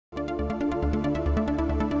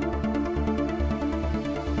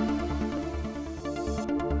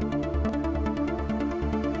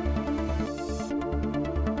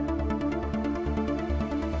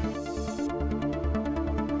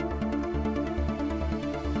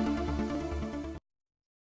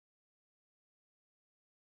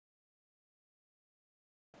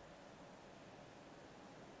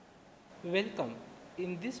Welcome.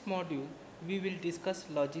 In this module, we will discuss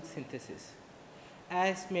logic synthesis.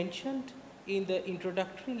 As mentioned in the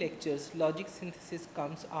introductory lectures, logic synthesis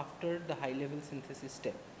comes after the high-level synthesis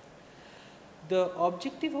step. The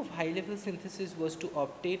objective of high-level synthesis was to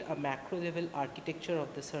obtain a macro-level architecture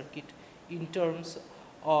of the circuit in terms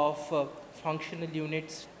of functional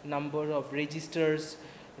units, number of registers,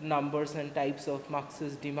 numbers and types of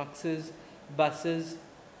muxes, demuxes, buses,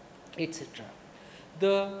 etc.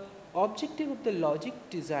 The objective of the logic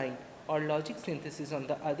design or logic synthesis, on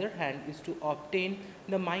the other hand, is to obtain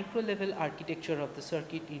the micro level architecture of the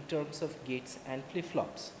circuit in terms of gates and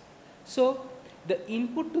flip-flops. So the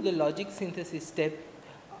input to the logic synthesis step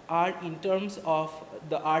are in terms of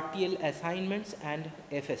the RTL assignments and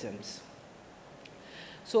FSMs.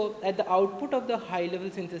 So at the output of the high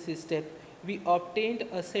level synthesis step, we obtained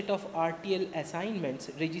a set of RTL assignments,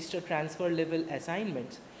 register transfer level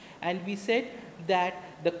assignments, and we said that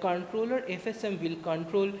the controller FSM will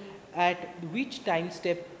control at which time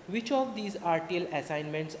step which of these RTL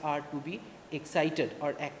assignments are to be excited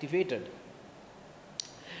or activated.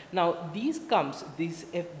 Now this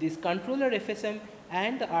controller FSM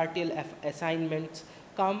and the RTL assignments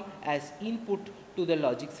come as input to the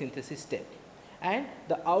logic synthesis step, and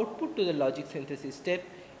the output to the logic synthesis step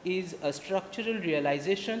is a structural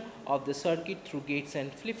realization of the circuit through gates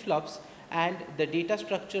and flip-flops, and the data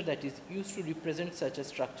structure that is used to represent such a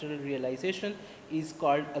structural realization is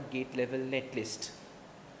called a gate level netlist.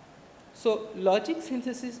 So logic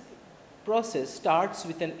synthesis process starts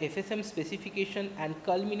with an FSM specification and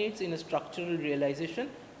culminates in a structural realization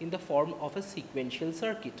in the form of a sequential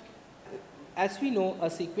circuit. As we know, a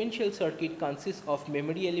sequential circuit consists of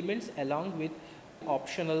memory elements along with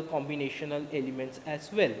optional combinational elements as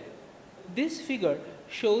well. This figure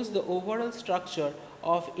shows the overall structure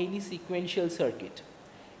of any sequential circuit.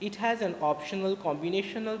 It has an optional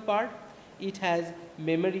combinational part, it has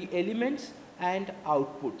memory elements and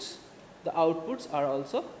outputs. The outputs are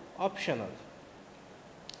also optional.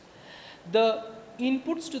 The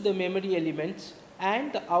inputs to the memory elements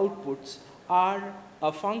and the outputs are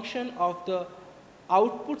a function of the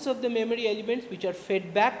outputs of the memory elements, which are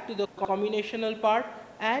fed back to the combinational part,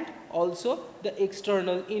 and also the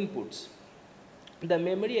external inputs. The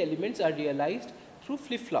memory elements are realized through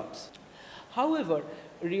flip-flops. However,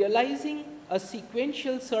 realizing a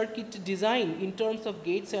sequential circuit design in terms of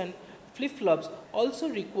gates and flip-flops also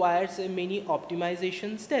requires many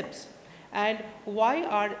optimization steps. And why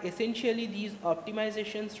are essentially these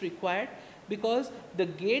optimizations required? Because the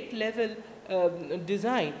gate level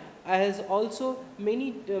design has also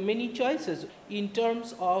many choices in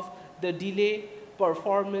terms of the delay,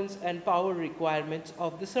 performance and power requirements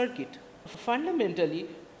of the circuit. Fundamentally,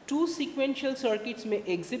 two sequential circuits may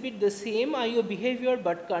exhibit the same I/O behavior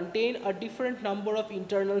but contain a different number of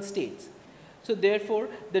internal states. So therefore,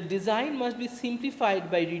 the design must be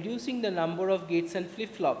simplified by reducing the number of gates and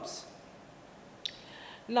flip-flops.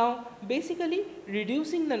 Now, basically,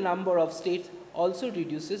 reducing the number of states also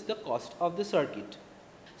reduces the cost of the circuit.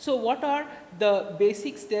 So what are the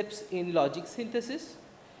basic steps in logic synthesis?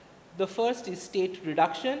 The first is state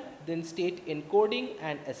reduction, then state encoding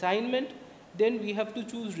and assignment. Then we have to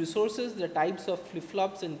choose resources, the types of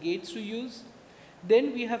flip-flops and gates to use.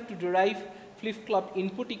 Then we have to derive flip-flop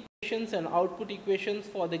input equations and output equations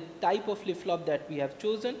for the type of flip-flop that we have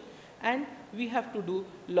chosen. And we have to do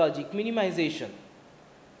logic minimization.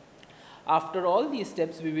 After all these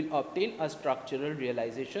steps, we will obtain a structural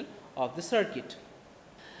realization of the circuit.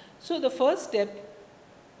 So the first step,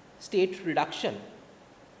 state reduction.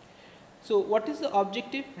 So what is the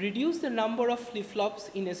objective? Reduce the number of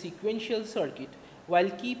flip-flops in a sequential circuit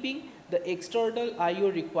while keeping the external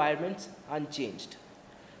I/O requirements unchanged.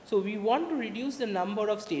 So we want to reduce the number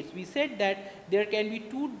of states. We said that there can be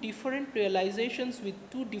two different realizations with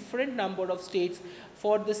two different number of states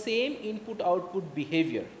for the same input-output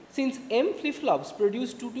behavior. Since m flip-flops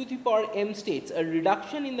produce 2 to the power m states, a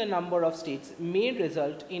reduction in the number of states may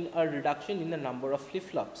result in a reduction in the number of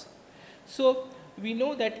flip-flops. So we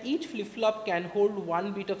know that each flip-flop can hold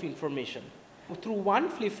one bit of information. Through one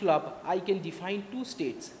flip-flop, I can define two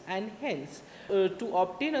states, and hence to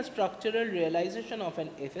obtain a structural realization of an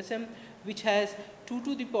FSM which has 2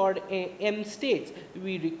 to the power m states,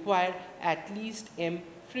 we require at least m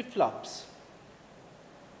flip-flops.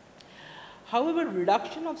 However,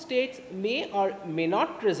 reduction of states may or may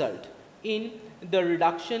not result in the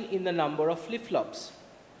reduction in the number of flip-flops.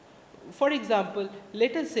 For example,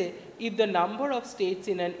 let us say if the number of states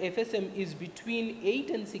in an FSM is between 8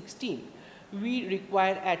 and 16, we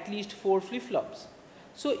require at least 4 flip-flops.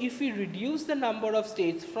 So if we reduce the number of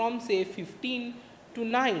states from say 15 to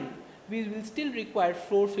 9, we will still require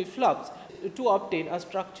 4 flip-flops to obtain a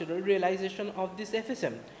structural realization of this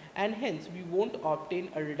FSM, and hence we won't obtain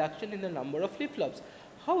a reduction in the number of flip-flops.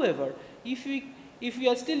 However, if we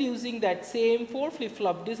are still using that same 4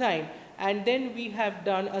 flip-flop design, and then we have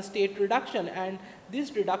done a state reduction, and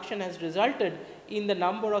this reduction has resulted in the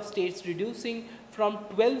number of states reducing from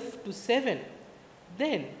 12 to 7,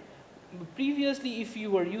 then previously if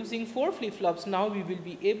you were using 4 flip-flops, now we will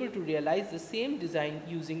be able to realize the same design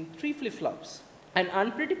using 3 flip-flops. An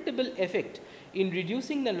unpredictable effect in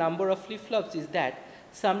reducing the number of flip-flops is that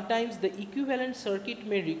sometimes the equivalent circuit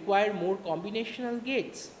may require more combinational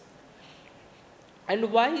gates.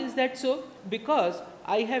 And why is that so? Because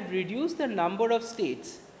I have reduced the number of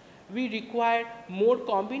states. We require more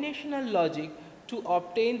combinational logic to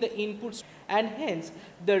obtain the inputs, and hence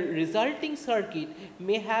the resulting circuit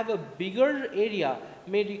may have a bigger area,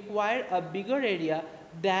 may require a bigger area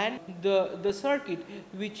than the circuit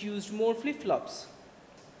which used more flip-flops.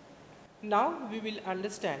 Now we will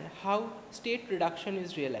understand how state reduction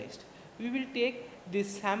is realized. We will take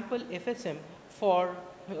this sample FSM for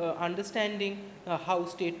understanding how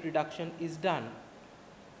state reduction is done.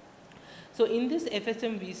 So in this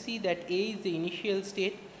FSM we see that A is the initial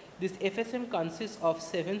state. This FSM consists of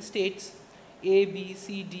 7 states, A, B,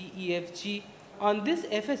 C, D, E, F, G. On this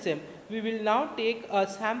FSM we will now take a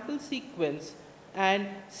sample sequence and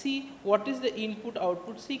see what is the input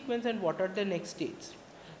output sequence and what are the next states.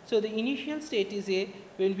 So the initial state is A.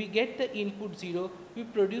 When we get the input 0, we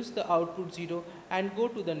produce the output 0 and go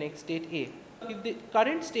to the next state A. If the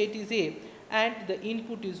current state is A and the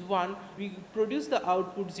input is 1, we produce the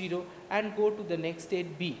output 0 and go to the next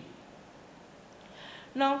state B.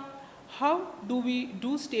 Now, how do we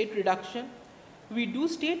do state reduction? We do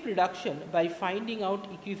state reduction by finding out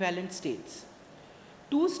equivalent states.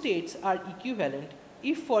 2 states are equivalent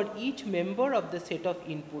if for each member of the set of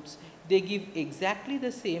inputs they give exactly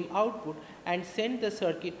the same output and send the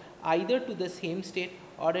circuit either to the same state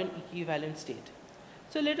or an equivalent state.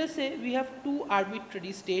 So let us say we have 2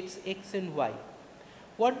 arbitrary states X and Y.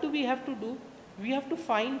 What do we have to do? We have to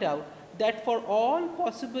find out that for all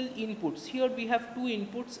possible inputs, here we have 2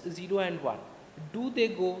 inputs 0 and 1. Do they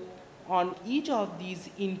go on each of these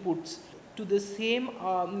inputs to the same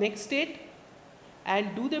next state,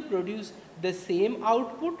 and do they produce the same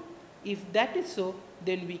output? If that is so,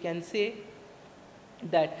 then we can say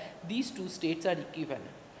that these 2 states are equivalent.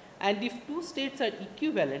 And if 2 states are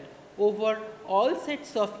equivalent over all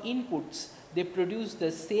sets of inputs, they produce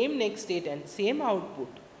the same next state and same output,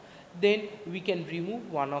 then we can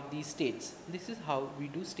remove one of these states. This is how we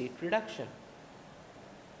do state reduction.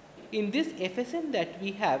 In this FSM that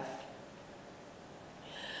we have,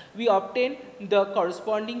 we obtain the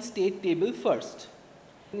corresponding state table first.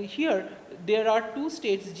 Here there are 2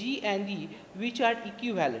 states G and E which are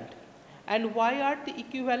equivalent. And why are they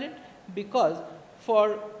equivalent? Because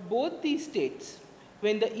for both these states,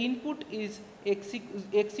 when the input is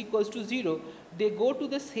x equals to 0, they go to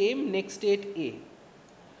the same next state A.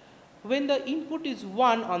 When the input is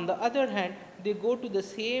 1, on the other hand, they go to the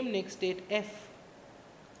same next state F.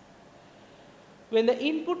 When the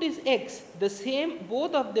input is x,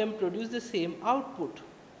 both of them produce the same output.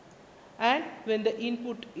 And when the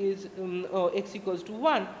input is x equals to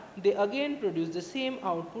 1, they again produce the same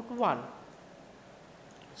output 1.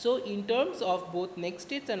 So in terms of both next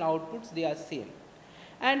states and outputs, they are same.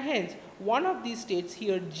 And hence, one of these states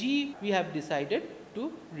here, G, we have decided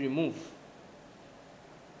to remove.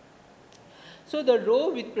 So the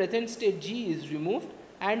row with present state G is removed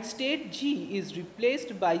and state G is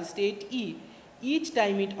replaced by state E each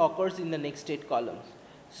time it occurs in the next state columns.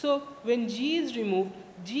 So when G is removed,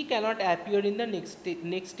 G cannot appear in the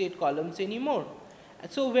next state columns anymore.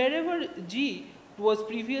 So wherever G was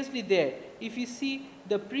previously there, if you see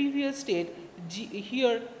the previous state, G,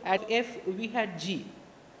 here at F we had G.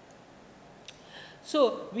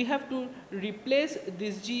 So we have to replace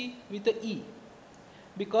this G with the E,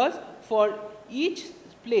 because for each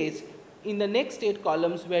place in the next state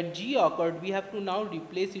columns where G occurred, we have to now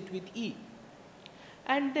replace it with E.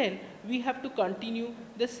 And then we have to continue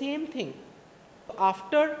the same thing.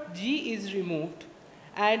 After G is removed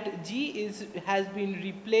and G has been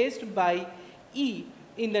replaced by E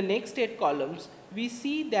in the next state columns, we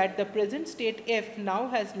see that the present state F now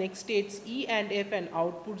has next states E and F and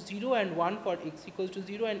output 0 and 1 for x equals to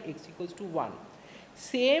 0 and x equals to 1.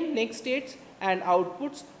 Same next states and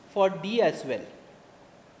outputs for D as well.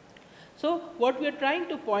 So what we are trying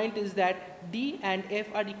to point is that D and F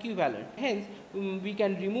are equivalent. Hence, we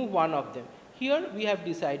can remove one of them. Here we have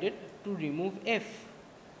decided to remove F.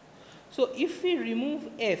 So if we remove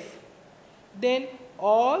F, then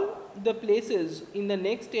all the places in the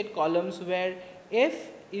next state columns where F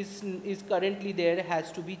is currently there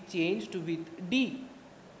has to be changed with D.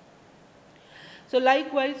 So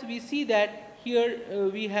likewise we see that here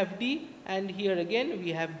we have D and here again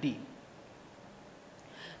we have D.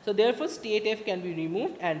 So therefore state F can be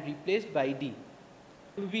removed and replaced by D.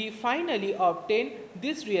 We finally obtain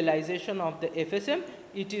this realization of the FSM.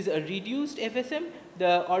 It is a reduced FSM.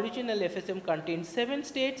 The original FSM contains 7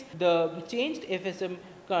 states. The changed FSM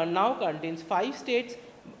now contains 5 states.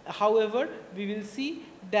 However, we will see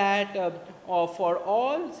that for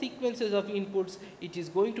all sequences of inputs, it is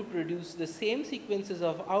going to produce the same sequences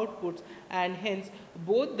of outputs, and hence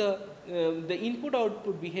both the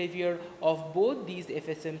input-output behavior of both these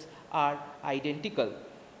FSMs are identical.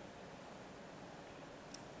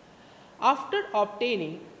 After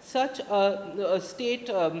obtaining such a state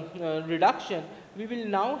reduction, we will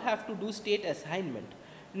now have to do state assignment.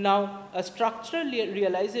 Now, a structural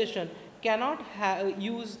realization cannot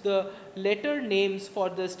use the letter names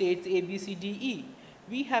for the states A, B, C, D, E.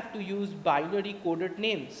 We have to use binary coded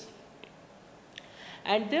names.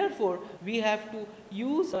 And therefore, we have to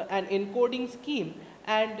use an encoding scheme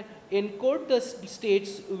and encode the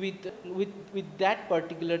states with that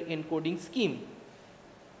particular encoding scheme.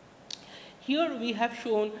 Here we have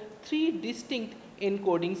shown 3 distinct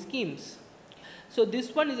encoding schemes. So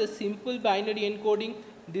this one is a simple binary encoding,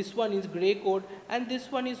 this one is gray code, and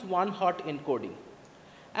this one is one hot encoding.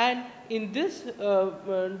 And in this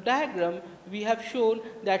diagram we have shown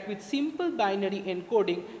that with simple binary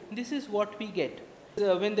encoding, this is what we get.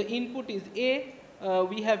 When the input is A,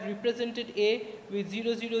 we have represented A with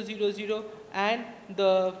 0, 0, 0, 0, and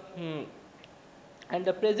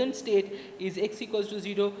the present state is x equals to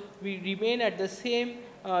 0. We remain at the same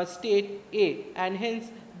state A, and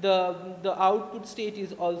hence the output state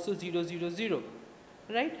is also 0, 0, 0.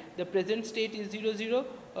 Right? The present state is 0, 0,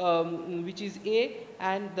 which is A,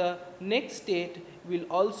 and the next state will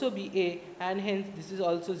also be A, and hence this is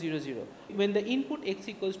also 0, 0. When the input x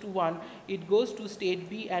equals to 1, it goes to state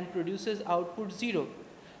B and produces output 0.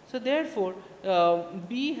 So therefore,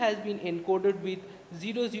 B has been encoded with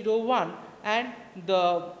 0, 0, 1, and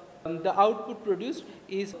the output produced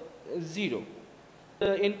is 0.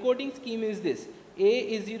 The encoding scheme is this: A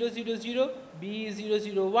is 0, 0, 0, B is 0,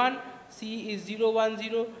 0, 1, C is 0, 1,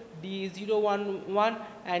 0, D is 0, 1, 1,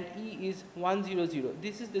 and E is 1, 0, 0.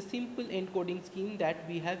 This is the simple encoding scheme that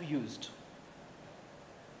we have used.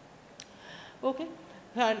 Okay,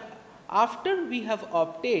 and after we have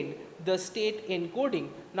obtained the state encoding,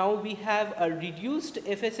 now we have a reduced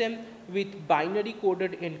FSM with binary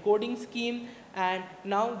coded encoding scheme, and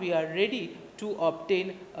now we are ready to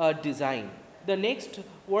obtain a design. The next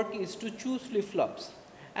work is to choose flip-flops,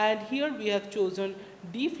 and here we have chosen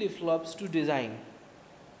D flip-flops to design.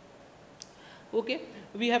 Okay,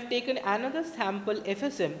 we have taken another sample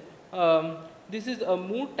FSM. This is a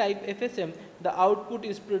mood type FSM. The output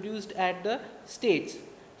is produced at the states.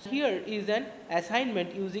 Here is an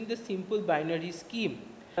assignment using the simple binary scheme.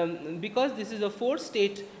 Because this is a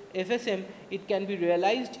 4-state FSM, it can be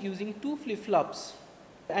realized using 2 flip-flops.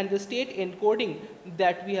 And the state encoding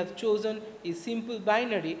that we have chosen is simple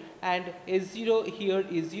binary, and S0 here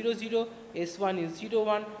is 0, 0, S1 is 0,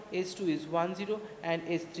 1, S2 is 1, 0, and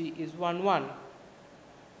S3 is 1, 1.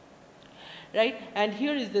 Right? And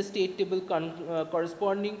here is the state table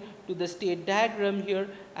corresponding to the state diagram here,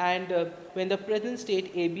 and when the present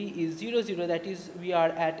state AB is 0, 0, that is we are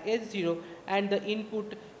at S0, and the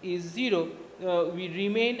input is 0, we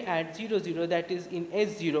remain at 0, 0, that is in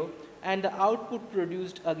S0, and the output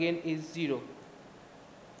produced again is 0.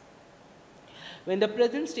 When the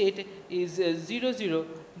present state is 0, 0,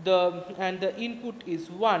 and the input is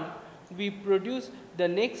 1, we produce the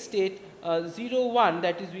next state 0, 1,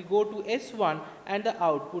 that is we go to S1, and the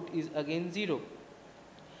output is again 0.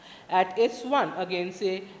 At S1, again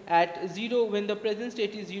say at 0, when the present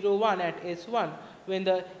state is 0, 1 at S1, when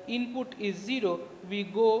the input is 0, we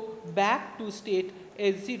go back to state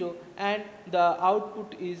S0, and the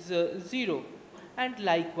output is 0, and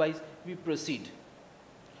likewise we proceed.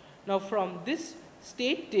 Now from this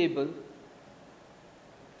state table,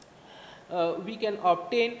 we can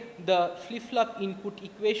obtain the flip-flop input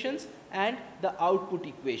equations and the output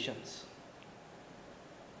equations.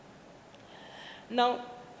 Now,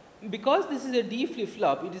 because this is a D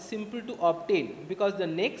flip-flop, it is simple to obtain, because the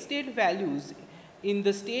next state values in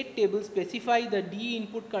the state table specify the D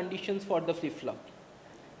input conditions for the flip-flop,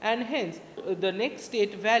 and hence the next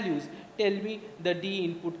state values tell me the D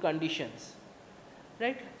input conditions.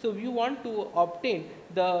 Right? So we want to obtain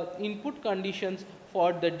the input conditions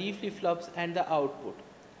for the D flip-flops and the output.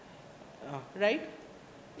 Right?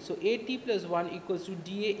 So AT plus 1 equals to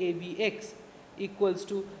DAABX equals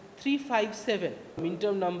to 357.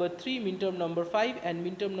 Minterm number 3, minterm number 5 and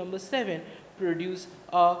minterm number 7 produce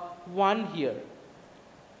a 1 here.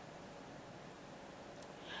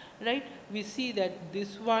 Right? We see that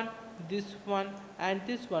this one and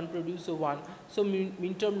this one produce a 1. So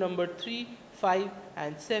minterm number 3, 5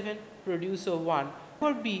 and 7 produce a 1.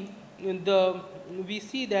 For B, we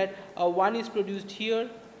see that a 1 is produced here,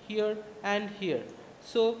 here and here.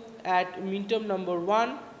 So at minterm number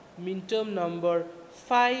 1, minterm number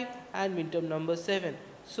 5 and minterm number 7.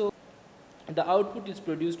 So the output is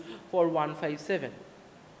produced for 157.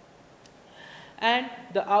 And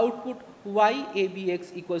the output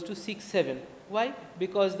YABX equals to 67. Why?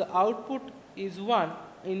 Because the output is 1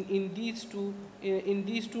 in these two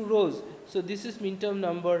rows. So this is minterm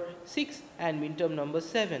number 6 and minterm number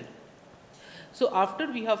 7. So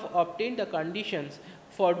after we have obtained the conditions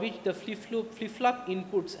for which the flip-flop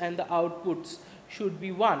inputs and the outputs should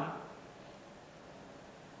be 1,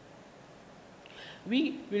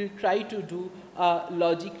 we will try to do a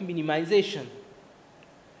logic minimization.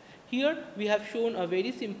 Here we have shown a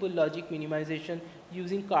very simple logic minimization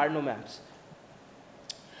using Carnot maps.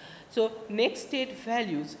 So next state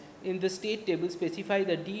values in the state table specify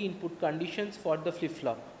the D input conditions for the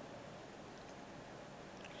flip-flop.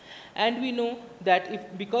 And we know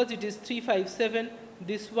that because it is 357,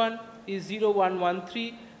 this one is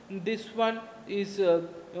 0113, this one is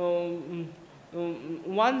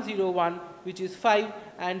 101, which is 5,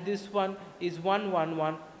 and this one is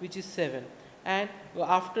 111, which is 7. And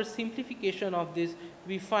after simplification of this,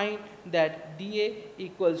 we find that DA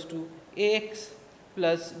equals to AX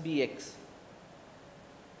plus BX.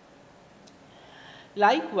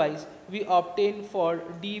 Likewise, we obtain for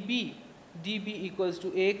DB equals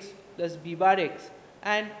to AX plus B bar X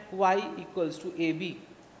and Y equals to AB.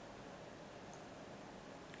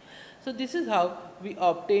 So this is how we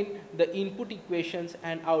obtain the input equations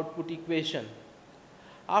and output equation.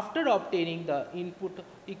 After obtaining the input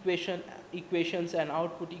equations and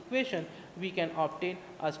output equation, we can obtain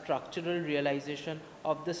a structural realization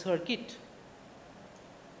of the circuit.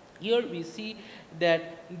 Here we see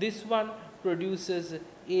that this one produces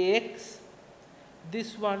AX,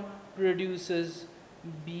 this one produces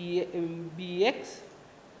BX,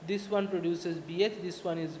 this one produces BX, this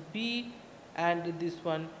one is B, and this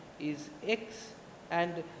one is X,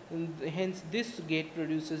 and hence this gate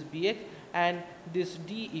produces BX, and this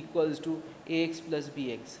D equals to AX plus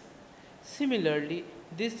BX. Similarly,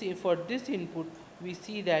 for this input we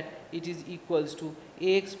see that it is equals to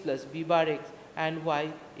AX plus B bar X and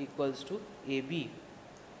Y equals to AB.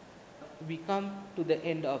 We come to the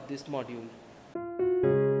end of this module.